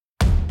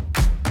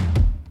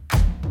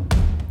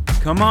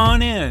Come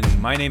on in.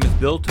 My name is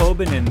Bill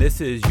Tobin, and this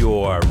is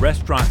your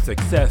restaurant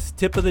success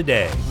tip of the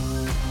day.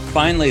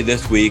 Finally,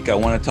 this week, I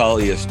want to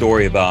tell you a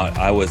story about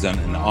I was on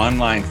an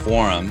online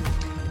forum,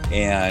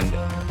 and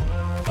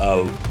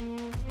a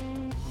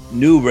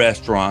new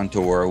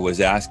restaurateur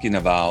was asking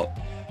about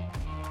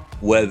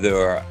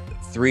whether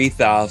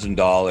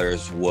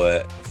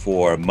 $3,000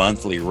 for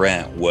monthly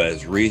rent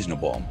was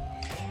reasonable.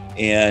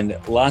 And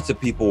lots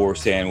of people were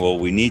saying, well,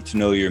 we need to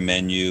know your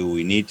menu.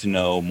 We need to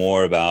know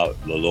more about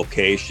the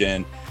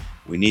location.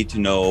 We need to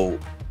know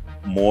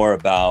more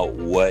about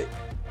what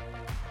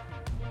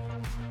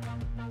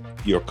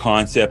your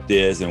concept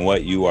is and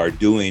what you are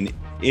doing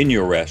in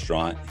your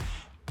restaurant.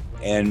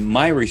 And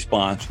my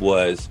response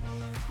was,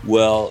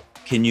 well,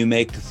 can you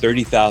make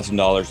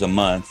 $30,000 a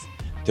month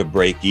to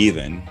break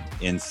even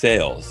in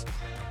sales?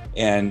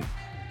 And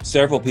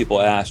several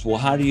people asked, well,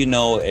 how do you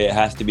know it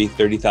has to be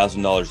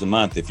 $30,000 a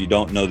month if you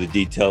don't know the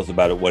details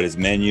about it, what his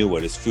menu,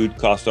 what his food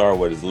costs are,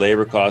 what his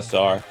labor costs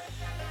are,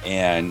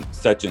 and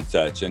such and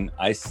such. And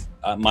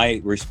my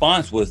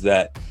response was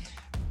that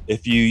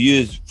if you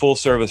use full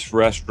service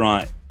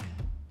restaurant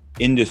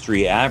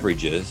industry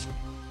averages,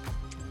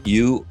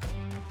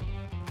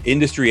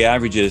 industry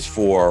averages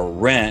for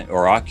rent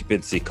or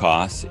occupancy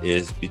costs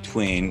is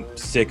between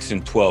 6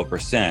 and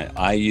 12%.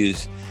 I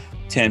use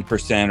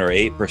 10% or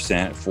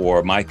 8%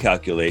 for my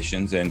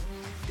calculations. And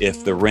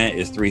if the rent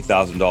is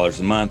 $3,000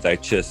 a month, I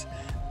just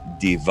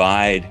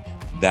divide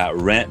that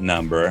rent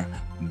number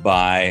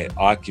by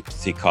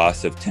occupancy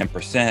costs of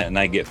 10%, and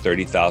I get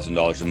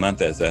 $30,000 a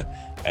month as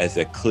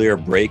a clear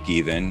break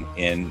even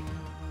in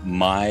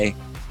my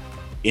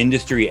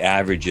industry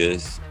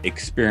averages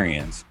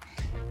experience.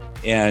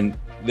 And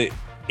the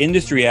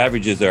industry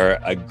averages are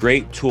a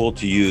great tool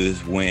to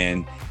use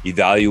when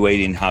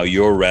evaluating how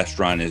your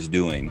restaurant is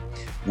doing.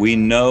 We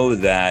know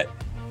that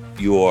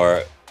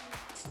your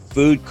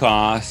food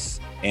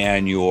costs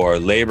and your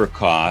labor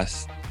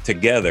costs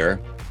together,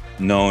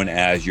 known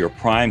as your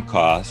prime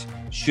costs,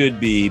 should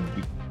be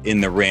in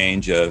the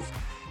range of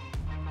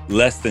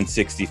less than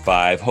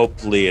 65.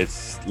 Hopefully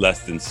it's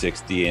less than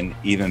 60, and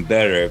even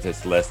better if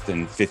it's less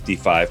than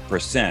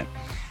 55%.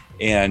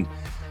 And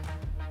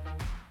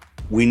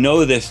we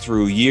know this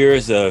through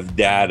years of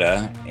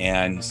data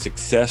and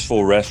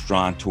successful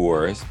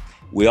restaurateurs.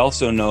 We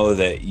also know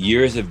that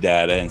years of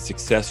data and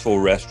successful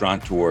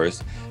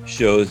restaurateurs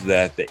shows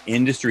that the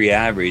industry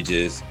average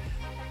is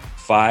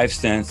 5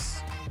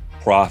 cents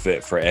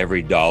profit for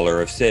every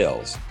dollar of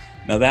sales.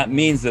 Now that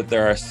means that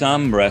there are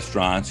some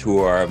restaurants who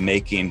are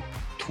making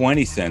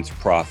 20 cents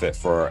profit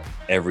for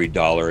every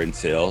dollar in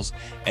sales,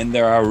 and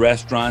there are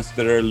restaurants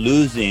that are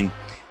losing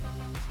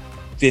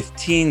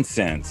 15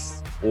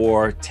 cents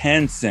or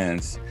 10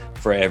 cents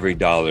for every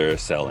dollar of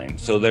selling.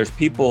 So there's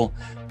people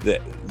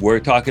that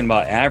we're talking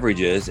about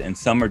averages, and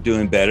some are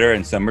doing better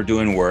and some are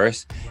doing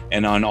worse.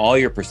 And on all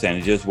your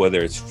percentages,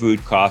 whether it's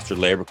food costs or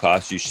labor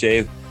costs, you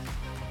shave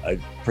a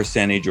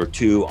percentage or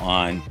two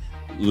on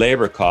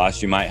labor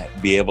costs, you might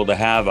be able to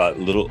have a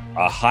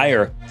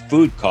higher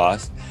food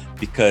cost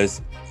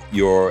because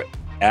you're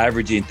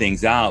averaging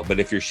things out. But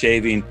if you're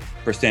shaving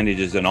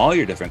percentages on all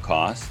your different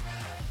costs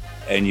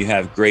and you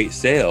have great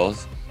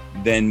sales,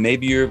 then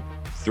maybe you're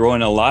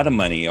throwing a lot of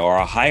money or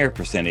a higher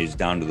percentage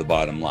down to the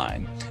bottom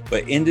line.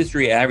 But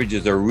industry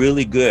averages are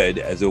really good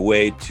as a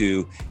way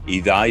to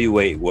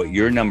evaluate what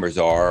your numbers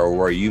are or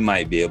where you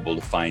might be able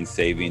to find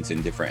savings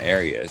in different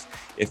areas.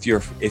 If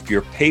your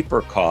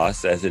paper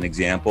costs, as an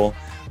example,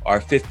 are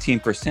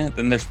 15%,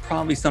 then there's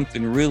probably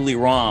something really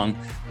wrong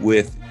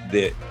with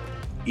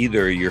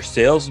either your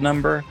sales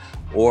number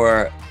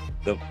or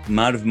the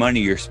amount of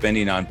money you're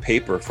spending on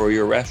paper for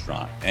your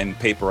restaurant. And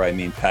paper, I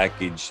mean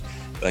package,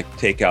 like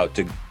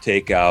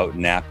takeout,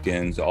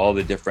 napkins, all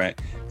the different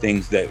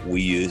things that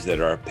we use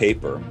that are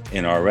paper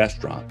in our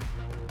restaurant.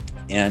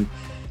 And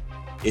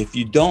if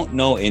you don't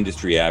know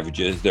industry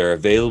averages, they're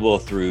available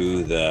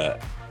through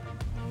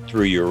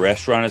your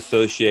restaurant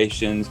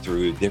associations,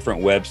 through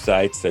different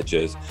websites such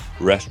as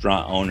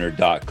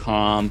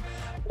restaurantowner.com,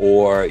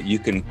 or you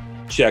can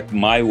check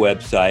my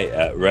website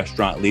at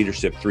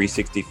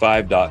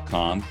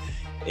restaurantleadership365.com.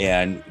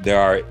 And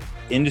there are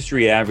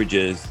industry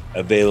averages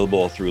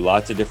available through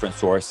lots of different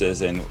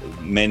sources, and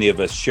many of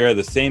us share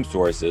the same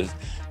sources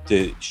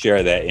to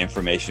share that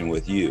information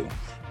with you.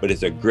 But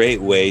it's a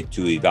great way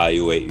to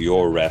evaluate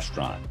your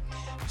restaurant.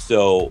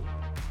 So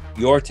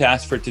your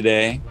task for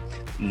today,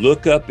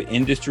 look up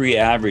industry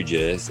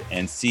averages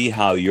and see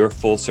how your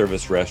full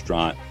service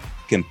restaurant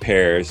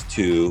compares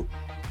to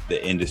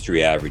the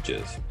industry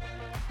averages.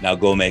 Now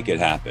go make it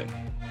happen.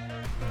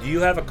 Do you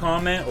have a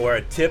comment or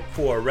a tip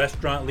for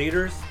restaurant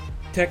leaders?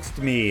 Text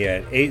me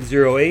at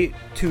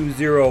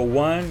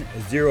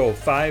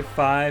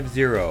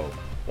 808-201-0550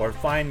 or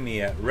find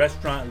me at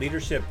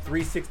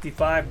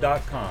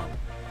restaurantleadership365.com.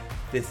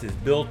 This is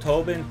Bill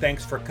Tobin.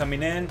 Thanks for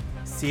coming in.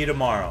 See you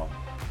tomorrow.